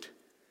moved.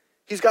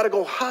 He's got to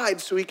go hide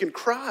so he can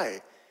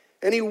cry.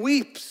 And he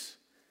weeps.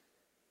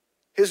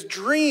 His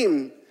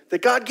dream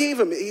that God gave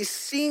him, he's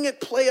seeing it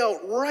play out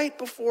right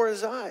before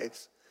his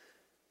eyes.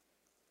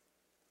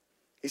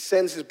 He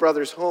sends his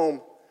brothers home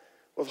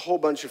with a whole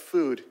bunch of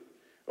food.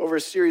 Over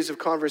a series of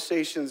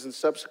conversations and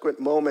subsequent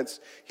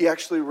moments, he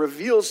actually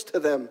reveals to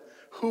them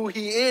who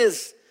he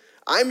is.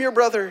 I'm your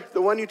brother,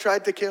 the one you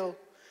tried to kill.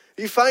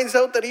 He finds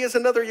out that he has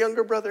another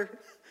younger brother.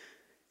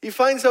 He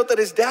finds out that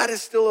his dad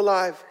is still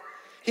alive.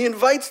 He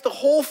invites the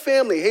whole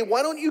family. Hey,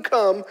 why don't you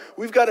come?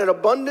 We've got an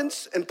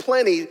abundance and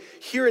plenty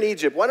here in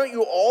Egypt. Why don't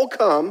you all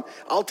come?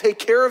 I'll take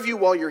care of you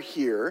while you're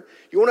here.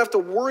 You won't have to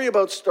worry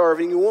about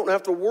starving. You won't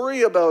have to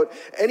worry about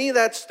any of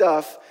that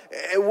stuff.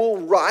 And we'll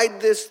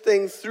ride this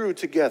thing through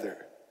together.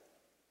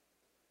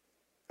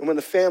 And when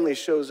the family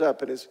shows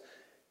up and his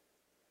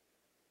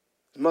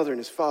mother and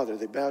his father,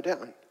 they bow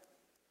down.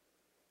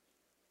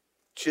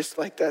 Just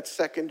like that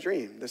second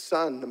dream. The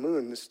sun, the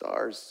moon, the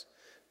stars,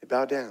 they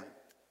bow down.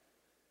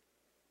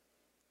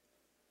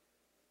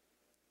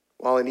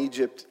 While in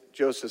Egypt,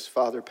 Joseph's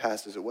father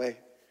passes away.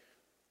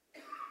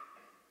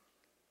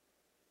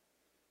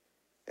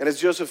 And as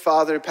Joseph's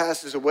father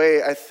passes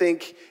away, I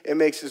think it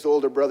makes his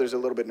older brothers a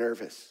little bit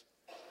nervous,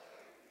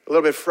 a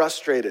little bit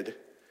frustrated,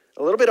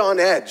 a little bit on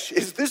edge.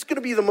 Is this going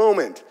to be the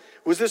moment?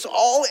 Was this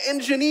all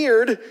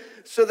engineered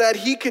so that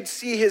he could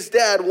see his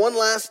dad one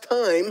last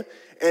time,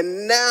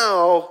 and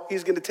now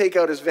he's going to take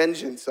out his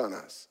vengeance on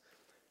us?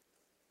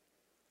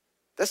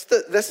 That's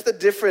the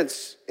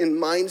difference in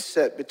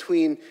mindset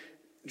between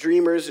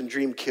dreamers and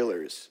dream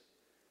killers.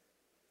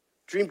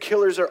 Dream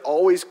killers are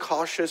always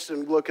cautious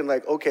and looking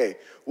like, okay,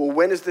 well,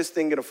 when is this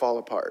thing going to fall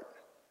apart?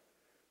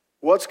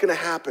 What's going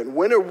to happen?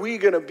 When are we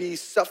going to be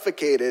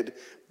suffocated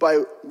by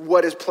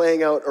what is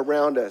playing out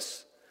around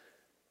us?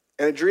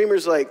 And a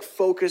dreamer's like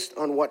focused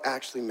on what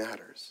actually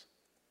matters.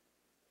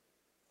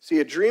 See,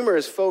 a dreamer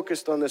is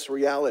focused on this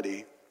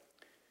reality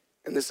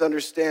and this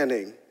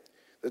understanding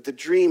that the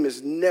dream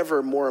is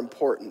never more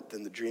important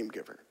than the dream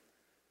giver.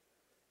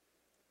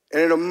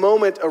 And in a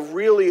moment of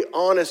really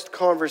honest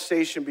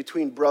conversation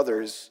between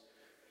brothers,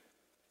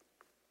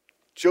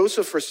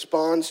 Joseph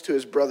responds to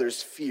his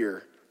brother's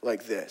fear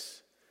like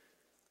this.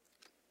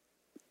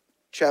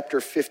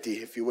 Chapter 50,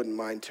 if you wouldn't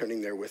mind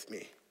turning there with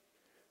me.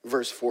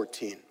 Verse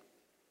 14.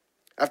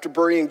 After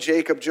burying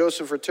Jacob,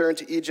 Joseph returned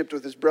to Egypt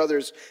with his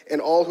brothers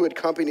and all who had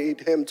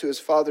accompanied him to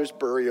his father's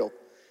burial.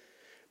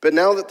 But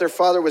now that their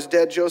father was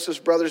dead, Joseph's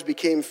brothers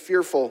became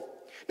fearful.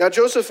 Now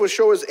Joseph will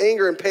show his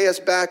anger and pay us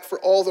back for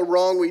all the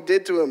wrong we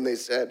did to him, they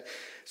said.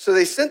 So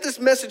they sent this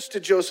message to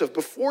Joseph.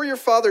 Before your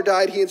father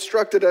died, he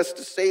instructed us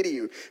to say to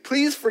you,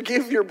 please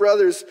forgive your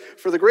brothers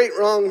for the great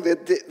wrong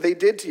that they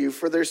did to you,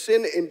 for their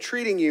sin in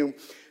treating you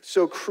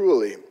so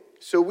cruelly.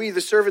 So we,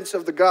 the servants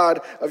of the God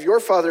of your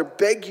father,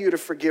 beg you to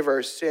forgive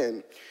our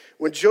sin.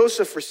 When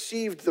Joseph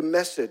received the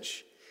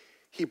message,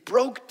 he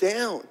broke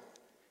down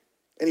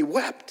and he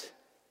wept.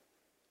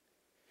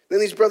 Then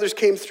these brothers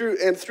came through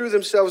and threw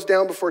themselves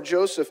down before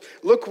Joseph.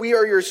 Look, we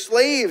are your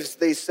slaves,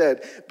 they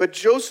said. But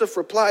Joseph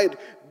replied,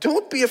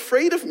 don't be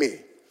afraid of me.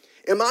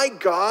 Am I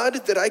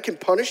God that I can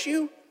punish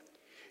you?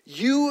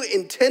 You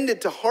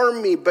intended to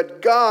harm me,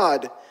 but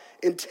God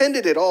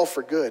intended it all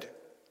for good.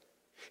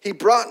 He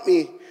brought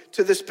me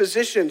to this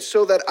position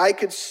so that I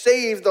could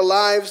save the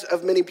lives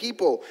of many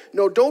people.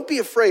 No, don't be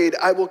afraid.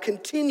 I will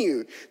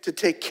continue to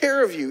take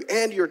care of you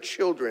and your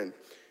children.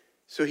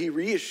 So he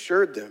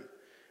reassured them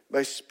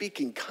by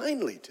speaking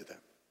kindly to them.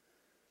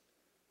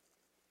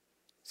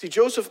 See,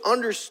 Joseph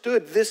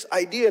understood this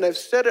idea, and I've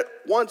said it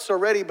once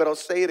already, but I'll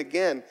say it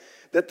again,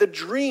 that the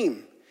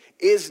dream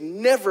is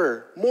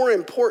never more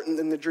important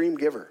than the dream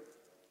giver.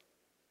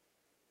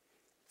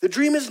 The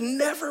dream is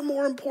never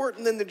more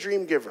important than the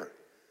dream giver.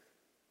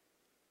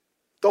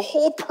 The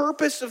whole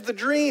purpose of the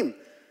dream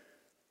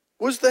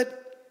was that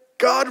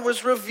God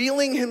was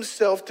revealing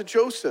himself to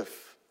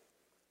Joseph.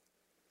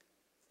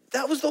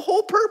 That was the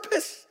whole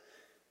purpose.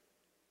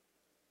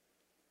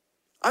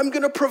 I'm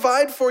going to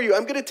provide for you.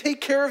 I'm going to take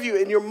care of you.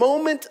 In your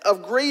moment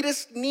of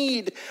greatest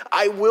need,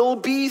 I will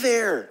be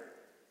there.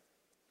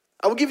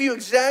 I will give you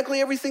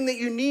exactly everything that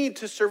you need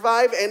to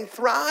survive and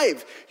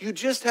thrive. You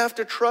just have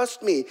to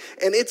trust me.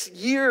 And it's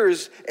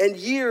years and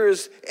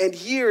years and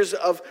years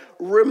of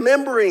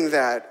remembering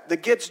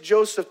that gets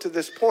Joseph to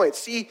this point.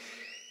 See,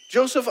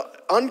 Joseph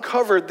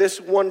uncovered this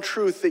one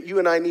truth that you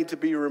and I need to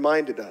be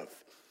reminded of.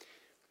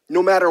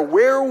 No matter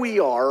where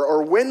we are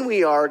or when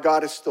we are,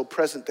 God is still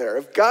present there.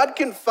 If God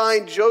can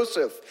find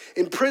Joseph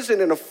in prison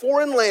in a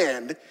foreign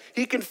land,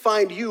 he can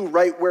find you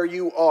right where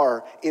you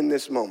are in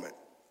this moment.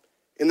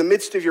 In the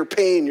midst of your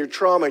pain, your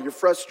trauma, your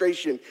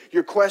frustration,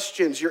 your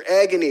questions, your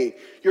agony,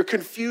 your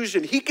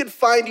confusion, he can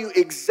find you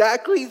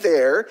exactly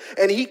there,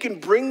 and he can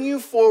bring you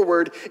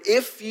forward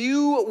if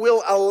you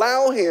will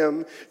allow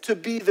him to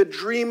be the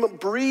dream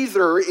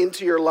breather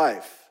into your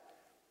life.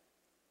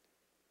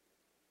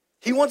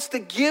 He wants to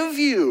give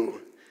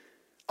you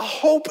a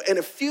hope and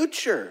a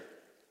future.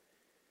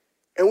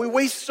 And we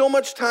waste so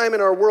much time in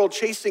our world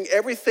chasing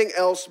everything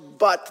else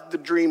but the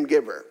dream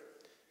giver.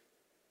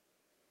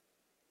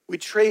 We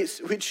chase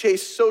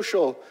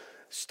social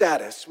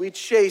status. We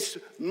chase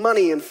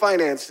money and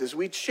finances.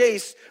 We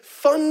chase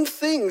fun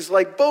things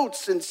like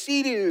boats and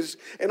sea-doos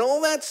and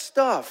all that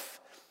stuff.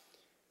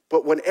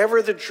 But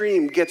whenever the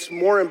dream gets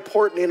more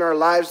important in our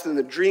lives than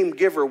the dream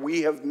giver,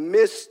 we have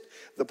missed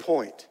the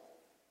point.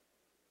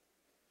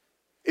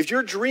 If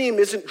your dream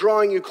isn't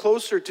drawing you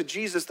closer to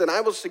Jesus, then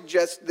I will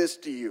suggest this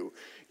to you.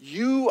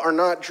 You are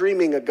not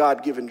dreaming a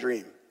God-given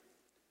dream.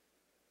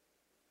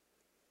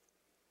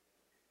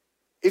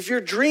 If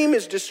your dream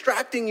is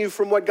distracting you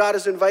from what God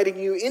is inviting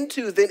you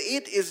into, then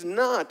it is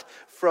not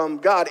from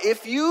God.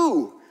 If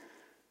you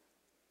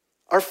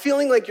are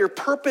feeling like you're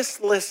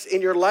purposeless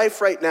in your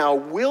life right now,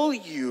 will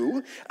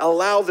you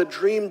allow the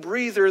dream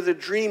breather, the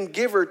dream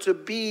giver, to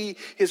be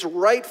his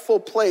rightful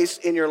place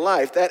in your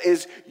life? That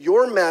is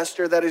your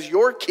master, that is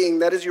your king,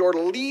 that is your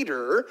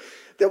leader,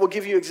 that will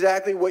give you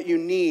exactly what you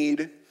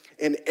need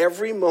in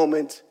every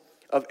moment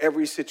of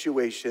every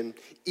situation,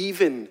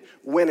 even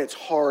when it's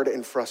hard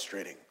and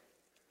frustrating.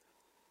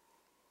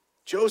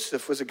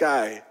 Joseph was a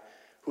guy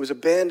who was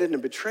abandoned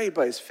and betrayed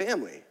by his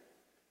family.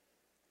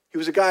 He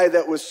was a guy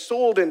that was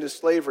sold into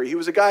slavery. He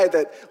was a guy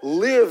that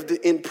lived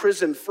in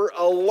prison for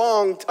a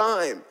long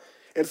time.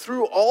 And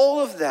through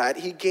all of that,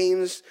 he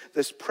gains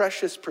this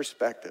precious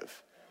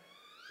perspective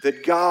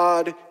that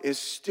God is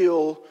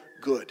still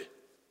good.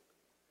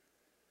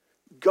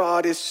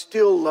 God is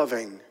still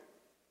loving.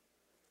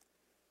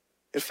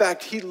 In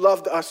fact, he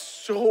loved us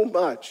so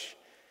much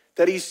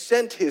that he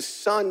sent his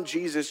son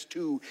Jesus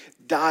to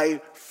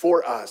die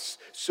for us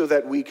so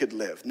that we could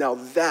live. Now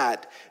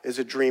that is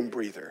a dream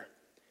breather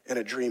and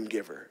a dream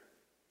giver.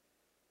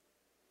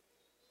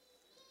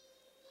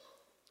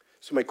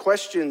 So my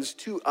questions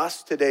to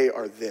us today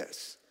are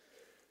this.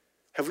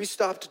 Have we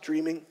stopped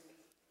dreaming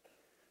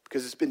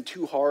because it's been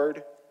too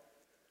hard,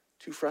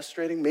 too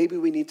frustrating? Maybe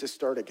we need to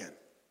start again.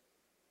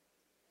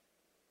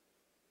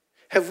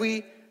 Have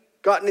we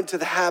gotten into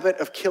the habit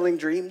of killing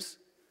dreams?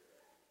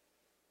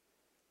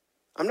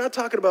 I'm not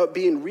talking about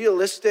being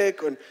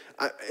realistic and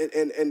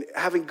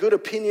having good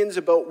opinions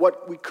about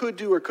what we could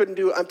do or couldn't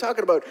do. I'm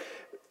talking about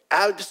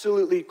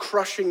absolutely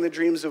crushing the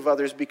dreams of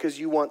others because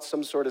you want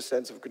some sort of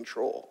sense of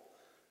control.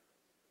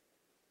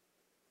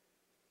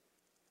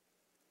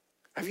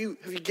 Have you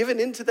given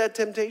in to that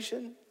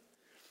temptation?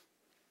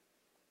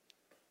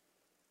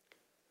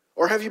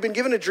 Or have you been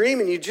given a dream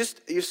and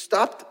you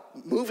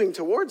stopped moving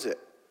towards it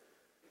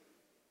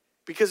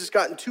because it's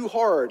gotten too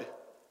hard,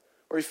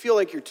 or you feel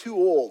like you're too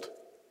old,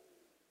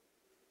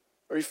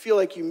 or you feel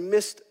like you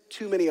missed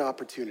too many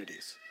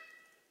opportunities?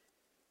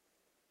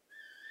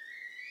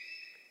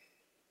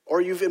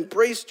 Or you've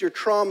embraced your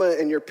trauma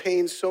and your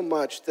pain so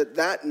much that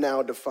that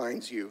now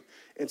defines you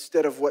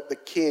instead of what the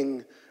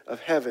King of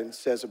Heaven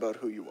says about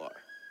who you are?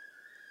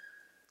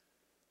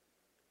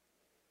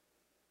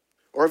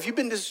 Or have you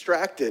been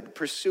distracted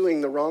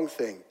pursuing the wrong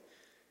thing,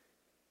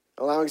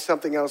 allowing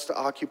something else to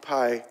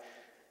occupy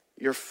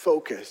your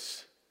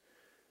focus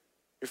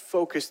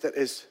that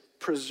is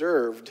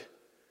preserved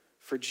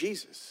for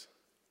Jesus?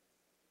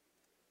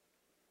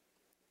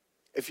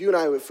 If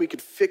we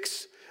could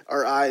fix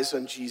our eyes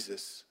on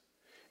Jesus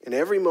in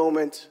every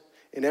moment,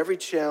 in every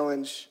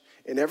challenge,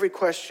 in every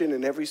question,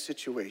 in every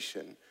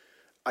situation,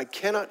 I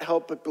cannot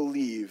help but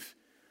believe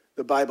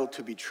the Bible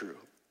to be true.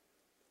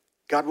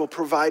 God will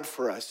provide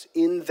for us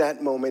in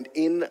that moment,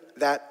 in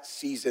that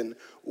season,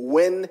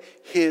 when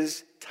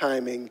his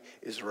timing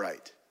is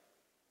right.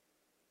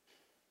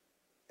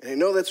 And I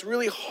know that's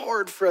really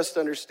hard for us to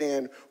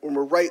understand when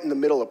we're right in the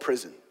middle of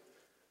prison.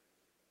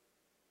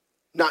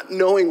 Not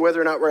knowing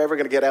whether or not we're ever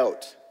going to get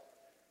out.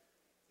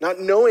 Not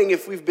knowing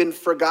if we've been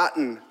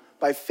forgotten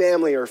by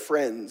family or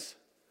friends.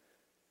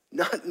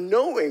 Not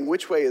knowing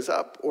which way is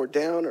up or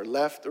down or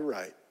left or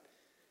right.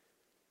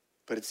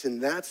 But it's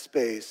in that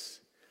space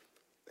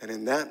and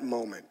in that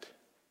moment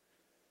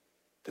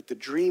that the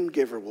dream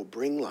giver will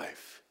bring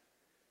life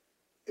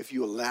if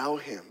you allow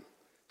him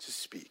to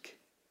speak.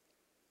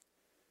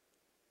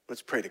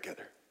 Let's pray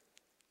together.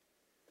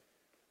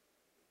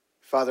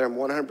 Father, I'm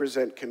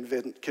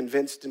 100%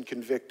 convinced and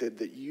convicted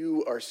that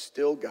you are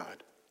still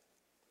God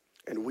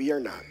and we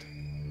are not.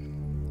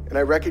 And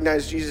I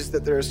recognize, Jesus,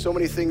 that there are so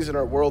many things in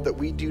our world that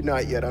we do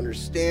not yet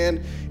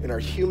understand in our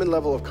human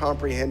level of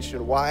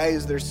comprehension. Why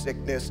is there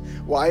sickness?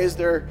 Why is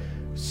there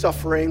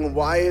suffering?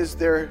 Why is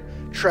there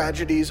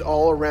tragedies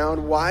all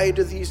around? Why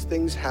do these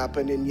things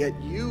happen? And yet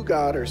you,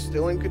 God, are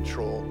still in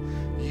control.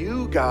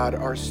 You, God,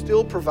 are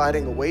still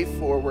providing a way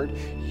forward.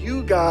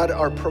 You, God,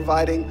 are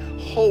providing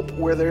hope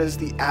where there is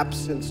the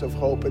absence of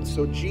hope. And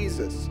so,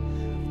 Jesus,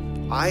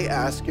 I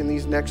ask in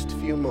these next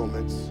few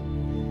moments,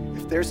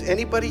 if there's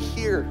anybody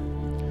here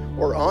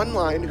or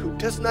online who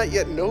does not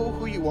yet know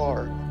who you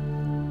are,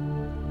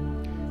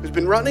 who's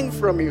been running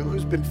from you,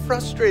 who's been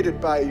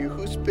frustrated by you,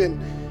 who's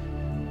been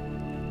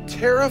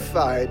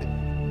terrified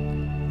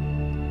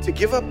to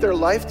give up their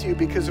life to you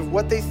because of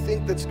what they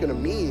think that's going to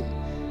mean.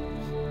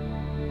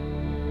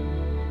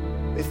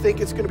 They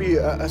think it's going to be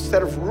a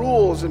set of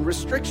rules and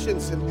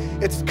restrictions, and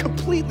it's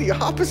completely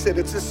opposite.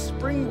 It's a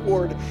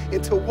springboard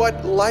into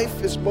what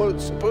life is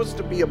supposed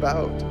to be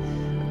about.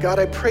 God,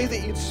 I pray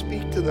that you'd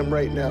speak to them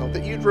right now,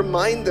 that you'd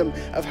remind them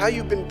of how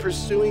you've been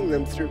pursuing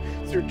them through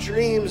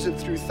dreams and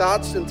through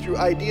thoughts and through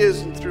ideas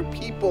and through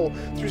people,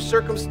 through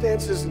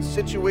circumstances and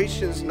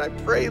situations. And I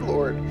pray,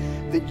 Lord,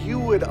 that you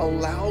would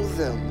allow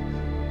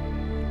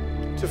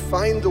them to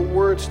find the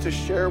words to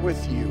share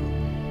with you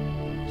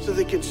so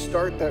they can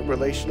start that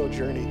relational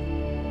journey.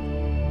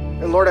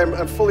 And Lord,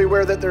 I'm fully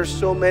aware that there's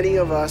so many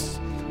of us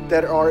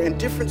that are in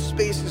different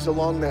spaces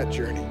along that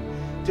journey.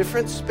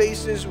 Different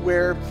spaces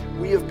where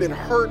we have been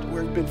hurt,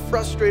 we've been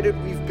frustrated,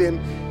 we've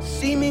been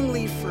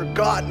seemingly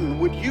forgotten.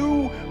 Would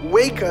you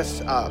wake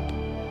us up?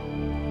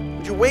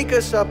 Would you wake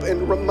us up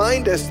and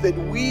remind us that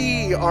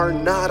we are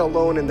not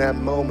alone in that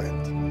moment?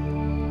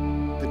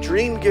 The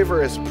dream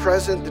giver is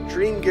present. The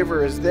dream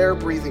giver is there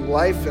breathing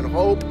life and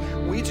hope.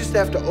 We just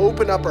have to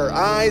open up our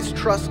eyes,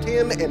 trust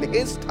him and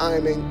his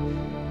timing,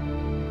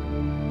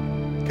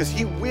 because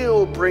he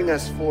will bring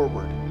us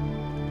forward.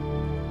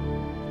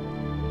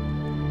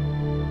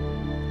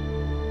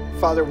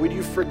 Father, would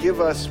you forgive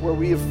us where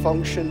we have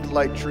functioned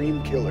like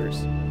dream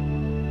killers,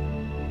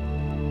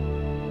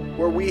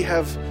 where we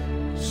have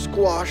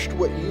squashed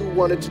what you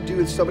wanted to do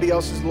in somebody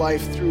else's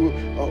life through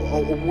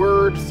a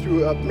word,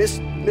 through a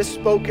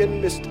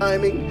misspoken,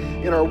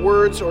 mistiming in our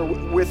words or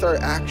with our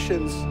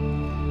actions.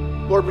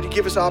 Lord, would you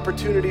give us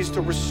opportunities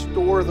to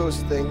restore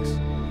those things?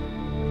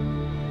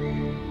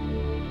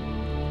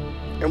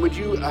 And would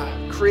you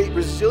create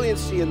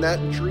resiliency in that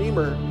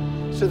dreamer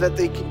so that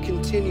they can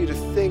continue to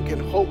think and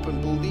hope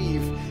and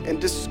believe and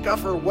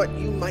discover what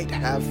you might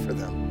have for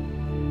them.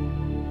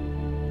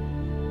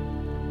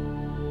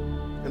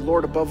 And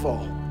Lord, above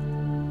all,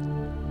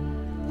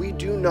 we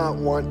do not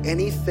want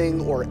anything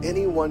or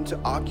anyone to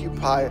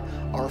occupy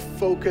our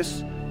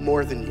focus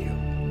more than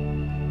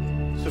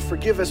you. So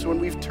forgive us when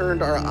we've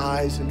turned our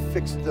eyes and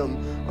fixed them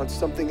on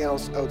something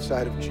else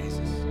outside of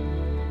Jesus.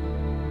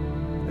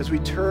 As we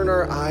turn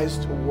our eyes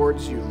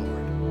towards you,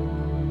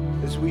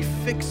 Lord, as we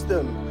fix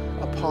them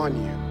upon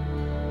you,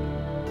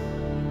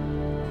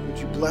 would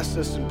you bless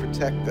us and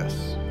protect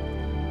us?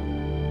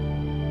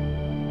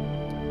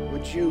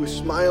 Would you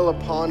smile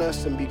upon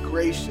us and be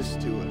gracious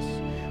to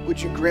us?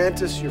 Would you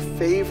grant us your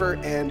favor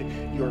and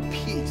your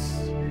peace?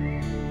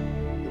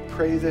 We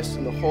pray this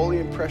in the holy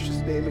and precious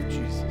name of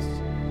Jesus.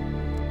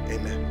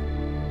 Amen.